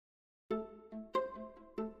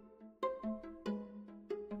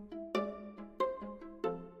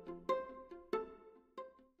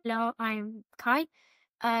Hello, I'm Kai.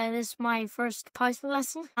 This is my first Python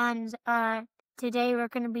lesson, and today we're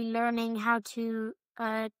going to be learning how to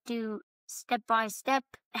do step-by-step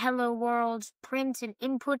hello world, print and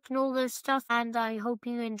input and all this stuff, and I hope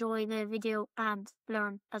you enjoy the video and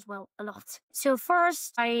learn as well a lot. So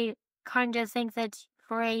first, I kind of think that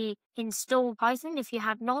for a install Python, if you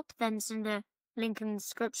have not, then send the link in the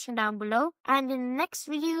description down below. And in the next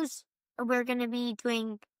videos, we're going to be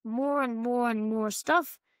doing more and more and more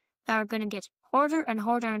stuff that are going to get harder and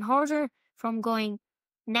harder and harder, from going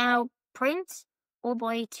now print all the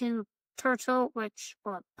way to turtle, which,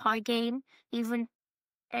 or Pygame. Even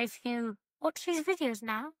if you watch these videos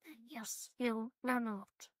now, then yes, you'll learn a lot,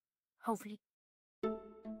 hopefully.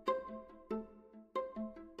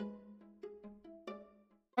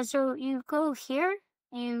 And so you go here,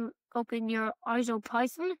 you open your idle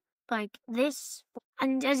Python like this,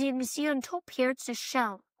 and as you can see on top here, it's a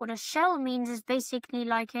shell. What a shell means is basically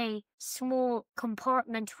like a small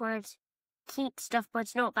compartment where it keeps stuff, but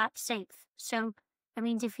it's not that safe. So that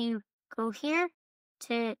means if you go here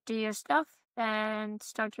to do your stuff and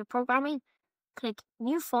start your programming, click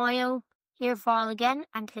New File, here File again,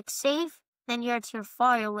 and click Save. Then you're at your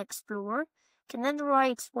File Explorer. You can then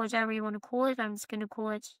write whatever you want to call it. I'm just going to call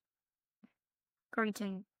it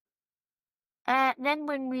greeting. Then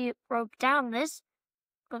when we broke down this,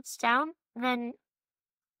 puts down, then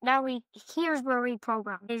now here's where we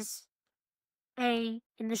program. In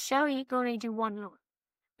the shell, you can only do one line.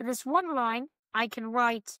 With this one line, I can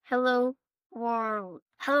write hello world.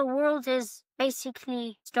 Hello world is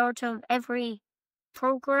basically start of every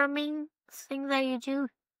programming thing that you do.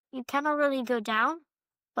 You cannot really go down,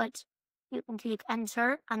 but you can click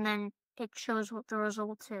enter and then it shows what the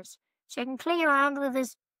result is. So you can play around with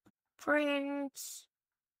this print,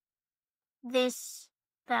 this,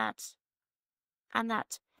 that, and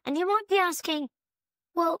that. And you might be asking,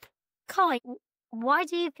 well, Kai, why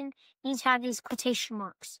do you even need to have these quotation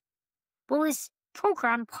marks? Well, this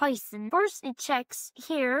program, Python, first it checks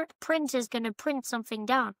here, print is going to print something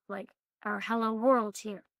down, like our hello world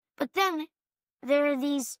here. But then there are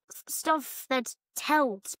these stuff that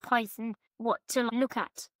tells Python what to look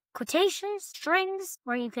at. Quotations, strings,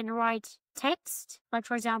 where you can write text, like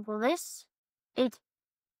for example this. It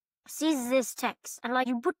sees this text, and like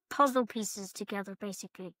you put puzzle pieces together,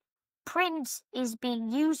 basically. Print is being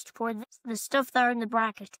used for the stuff that are in the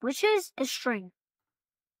bracket, which is a string.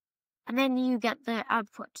 And then you get the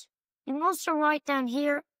output. You can also write down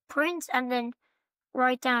here, print, and then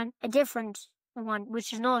write down a different one,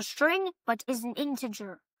 which is not a string, but is an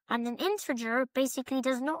integer. And an integer basically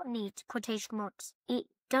does not need quotation marks. It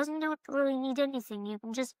does not really need anything. You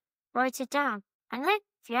can just write it down. And then,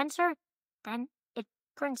 if you enter, then it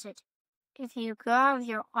prints it. If you go out of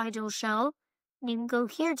your idle shell, you can go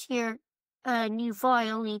here to your new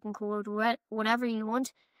file. You can call it whatever you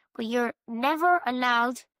want, but you're never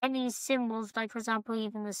allowed any symbols, like for example,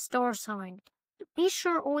 even the star sign. Be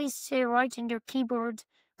sure always to write in your keyboard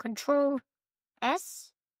Control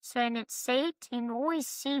S, so when it's saved, you can always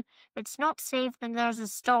see if it's not saved, then there's a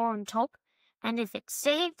star on top, and if it's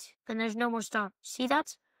saved, then there's no more star. See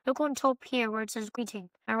that? Look on top here where it says greeting.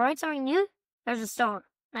 I write something new, there's a star.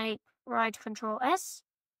 I write Control S,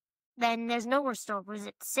 then there's no more star because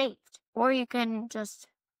it's saved. Or you can just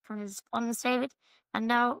unsave it, and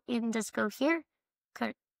now you can just go here,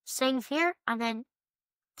 save here, and then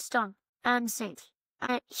it's done, and save.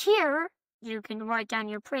 Here, you can write down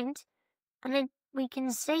your print, and then we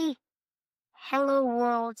can say hello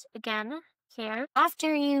world again here.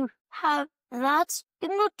 After you have that, you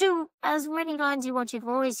can not do as many lines you want. You can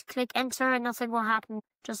always click enter and nothing will happen.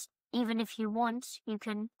 Just even if you want, you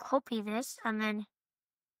can copy this and then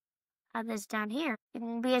add this down here. You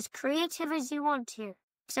can be as creative as you want here,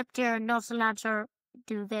 except you're not allowed to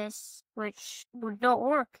do this, which would not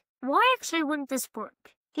work. Why actually wouldn't this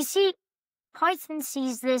work? You see, Python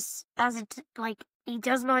sees this as it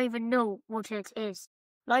does not even know what it is.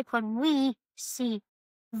 Like when we see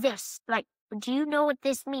this, like, do you know what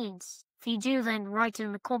this means? If you do, then write it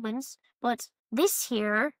in the comments. But this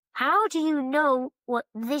here, how do you know what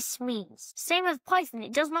this means? Same with Python,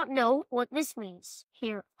 it does not know what this means.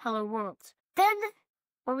 Here, hello world. Then,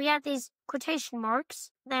 when we add these quotation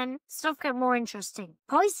marks, then stuff gets more interesting.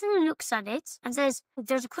 Python looks at it and says,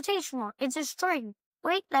 there's a quotation mark, it's a string.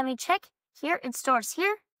 Wait, let me check. Here, it starts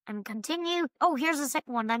here, and continue. Oh, here's the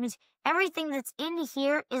second one. That means everything that's in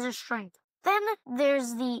here is a string. Then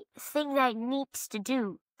there's the thing that it needs to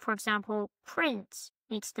do. For example, print.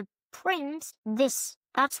 It needs to print this.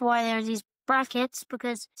 That's why there are these brackets,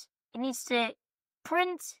 because it needs to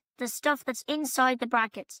print the stuff that's inside the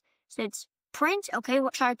brackets. So it's print. Okay,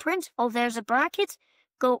 what should I print? Oh, there's a bracket.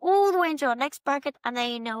 go all the way into our next bracket, and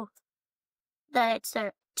then you know that it's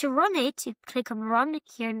there. To run it, you click on Run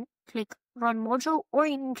here and click Run Module, or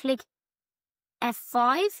you can click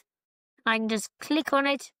F5. I can just click on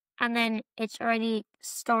it, and then it already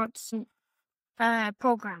starts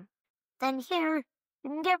program. Then here, you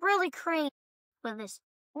can get really creative with this.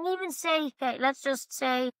 You can even say, okay, let's just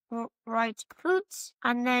say write boots,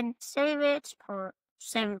 and then save it, or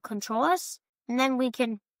save it Control S, and then we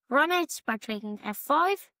can run it by clicking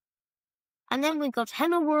F5, and then we got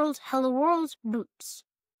hello world, boots.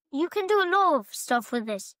 You can do a lot of stuff with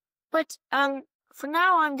this, but for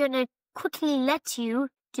now I'm gonna quickly let you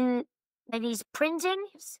do these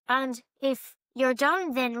printings, and if you're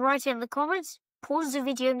done, then write it in the comments. Pause the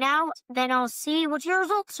video now, then I'll see what your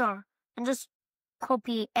results are, and just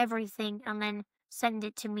copy everything and then send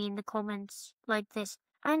it to me in the comments like this.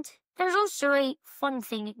 And there's also a fun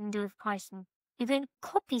thing you can do with Python. You can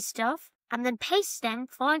copy stuff and then paste them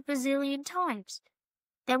 5 bazillion times.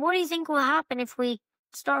 Then what do you think will happen if we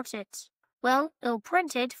start it? Well, it'll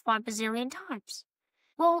print it 5 bazillion times.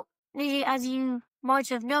 Well, as you might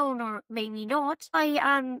have known, or maybe not, I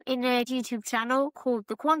am in a YouTube channel called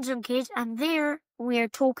The Quantum Kid, and there we're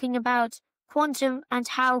talking about quantum and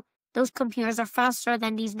how those computers are faster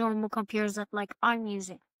than these normal computers that I'm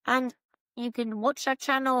using. And you can watch that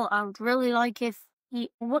channel. I would really like if you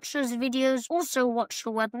watch those videos. Also watch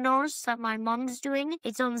the webinars that my mom's doing.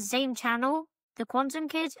 It's on the same channel, The Quantum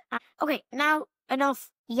Kid. Okay, now enough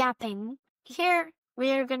yapping. Here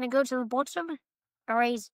we're gonna go to the bottom,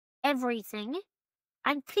 erase everything.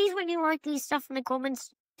 And please, when you write these stuff in the comments,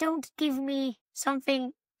 don't give me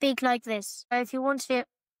something big like this. If you want to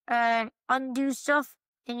undo stuff,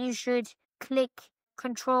 then you should click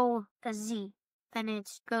Control Z. Then it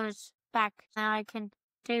goes back. Now I can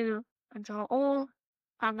do Control All,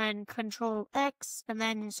 and then Control X, and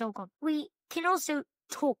then so on. We can also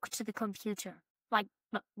talk to the computer.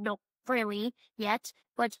 Not really yet,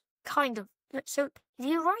 but kind of. So if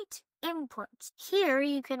you write input, here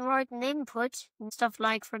you can write an input, stuff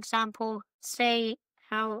like, for example, say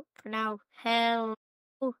hello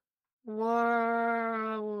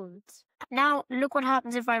world. Now look what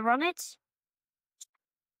happens if I run it.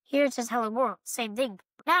 Here it says hello world, same thing.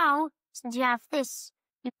 Now, since you have this,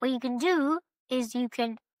 what you can do is you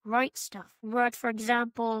can write stuff. Write, for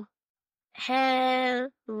example,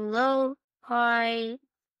 hello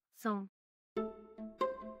Python.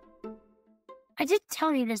 I did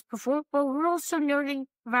tell you this before, but we're also learning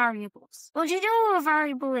variables. Well, do you know what a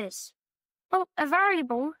variable is? Well, a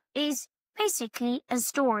variable is basically a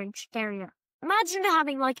storage area. Imagine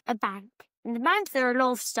having a bank. In the bank, there are a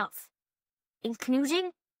lot of stuff,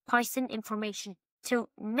 including Python information. To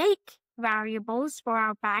make variables for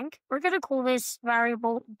our bank, we're going to call this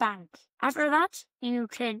variable bank. After that, you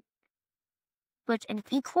can put an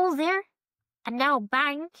equal there, and now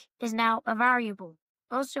bank is now a variable.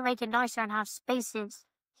 Also make it nicer and have spaces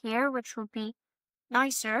here, which would be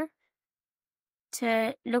nicer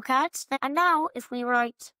to look at. And now if we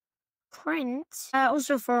write print,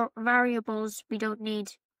 also for variables, we don't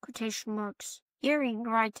need quotation marks. Here you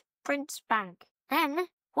can write print bank. Then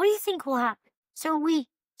what do you think will happen? So we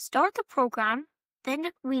start the program,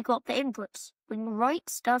 then we got the inputs. We can write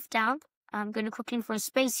stuff down. I'm going to quickly for a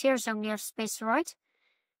space here, so I'm going to have space to write.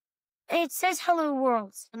 It says hello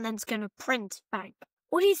world, and then it's going to print bank.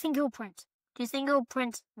 What do you think it'll print? Do you think it'll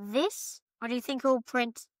print this, or do you think it'll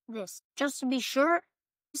print this? Just to be sure,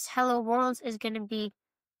 this hello world is going to be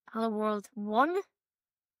hello world 1,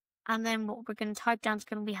 and then what we're going to type down is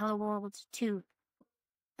going to be hello world 2.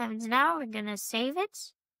 And now we're going to save it.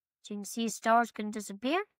 So you can see star is going to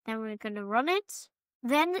disappear. Then we're going to run it.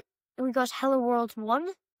 Then we got hello world 1.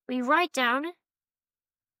 We write down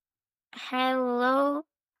hello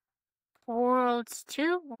world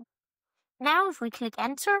 2. Now, if we click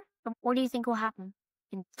enter, what do you think will happen?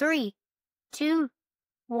 In 3, 2,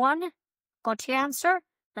 1, got your answer?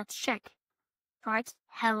 Let's check. Right,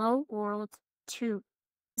 hello world 2.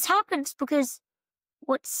 This happens because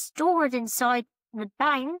what's stored inside the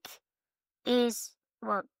bank is,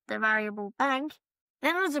 well, the variable bank.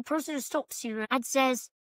 Then there's a person who stops you and says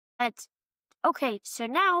that, okay, so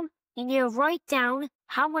now you need to write down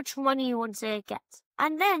how much money you want to get.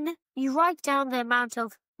 And then you write down the amount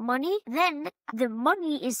of money, then the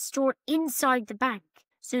money is stored inside the bank.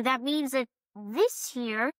 So that means that this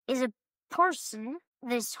here is a person,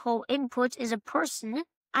 this whole input is a person,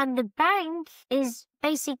 and the bank is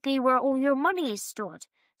basically where all your money is stored.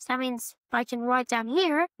 So that means if I can write down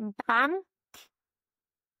here,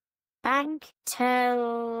 bank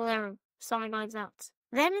teller, something like that.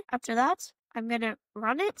 Then after that, I'm gonna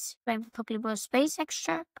run it. Then quickly put a space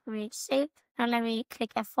extra. Let me save. And let me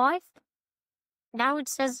click F5. Now it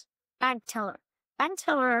says bank teller. Bank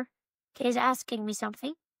teller is asking me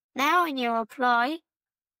something. Now in your reply,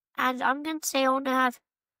 and I'm going to say I want to have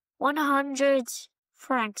 100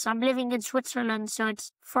 francs. I'm living in Switzerland, so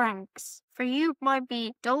it's francs. For you, it might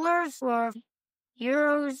be dollars or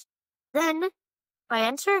euros. Then I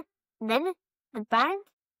enter, then the bank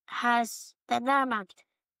has that amount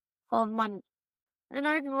of money. Then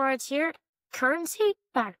I can write here, currency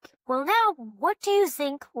bank. Well, now, what do you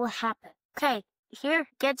think will happen? Okay, here,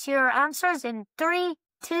 get your answers in 3,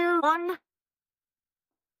 2, 1.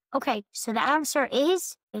 Okay, so the answer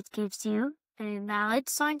is, it gives you an invalid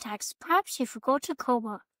syntax. Perhaps you forgot a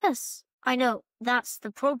comma. Yes, I know, that's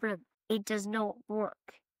the problem. It does not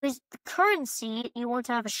work. With the currency, you want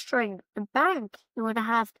to have a string. The bank, you want to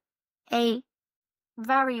have a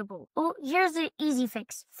variable. Well, here's the easy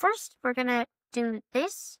fix. First, we're going to do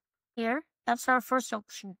this here. That's our first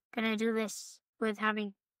option. Going to do this with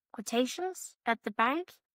having quotations at the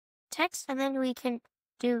bank, text, and then we can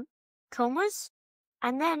do commas,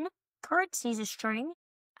 and then currency is a string,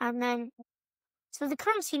 and then, so the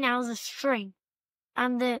currency now is a string,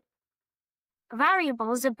 and the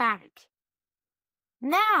variable is a bank.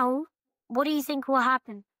 Now, what do you think will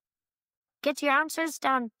happen? Get your answers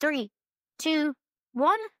down. 3, 2,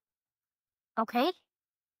 1. Okay.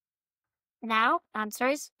 Now,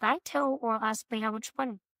 answers bank teller will ask me how much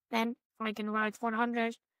money. Then I can write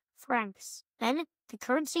 100 francs. Then the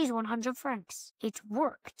currency is 100 francs. It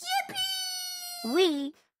worked. Yippee!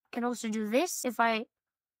 We can also do this. If I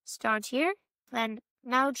start here, then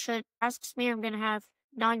now it should ask me, I'm going to have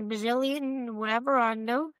 9 bazillion, whatever, I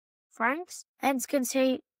know, francs. And it's going to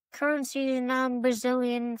say currency is 9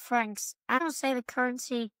 bazillion francs. And I'll say the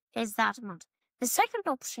currency is that amount. The second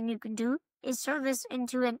option you can do is turn this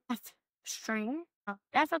into an F string.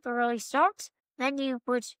 F at the really start. Then you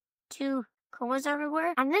put 2 commas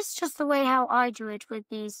everywhere. And this is just the way how I do it with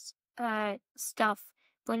these stuff,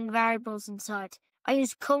 putting variables inside. I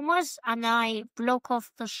use commas and I block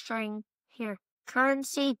off the string here.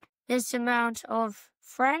 Currency, this amount of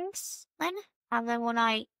francs then. And then when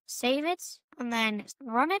I save it and then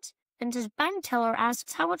run it, then this bank teller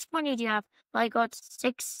asks, how much money do you have? I got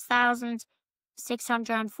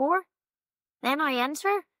 6,604. Then I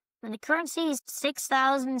enter, and the currency is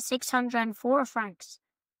 6,604 francs.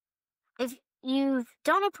 If you've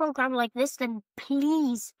done a program like this, then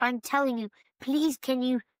please, I'm telling you, please can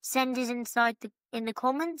you send it inside in the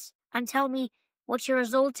comments and tell me what your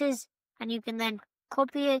result is, and you can then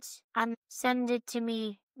copy it and send it to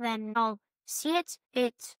me. Then I'll see it.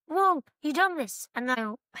 Whoa, you done this. And then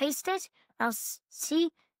I'll paste it. I'll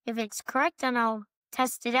see if it's correct, and I'll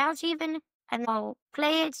test it out even, and I'll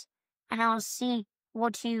play it, and I'll see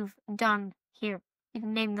what you've done here. You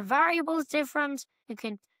can name the variables different. You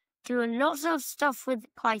can do a lot of stuff with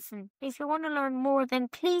Python. If you want to learn more, then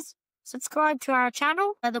please subscribe to our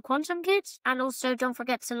channel, The Quantum Kids, and also don't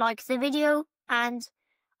forget to like the video. And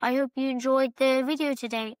I hope you enjoyed the video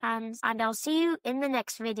today, and I'll see you in the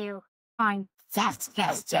next video. Bye. Yes.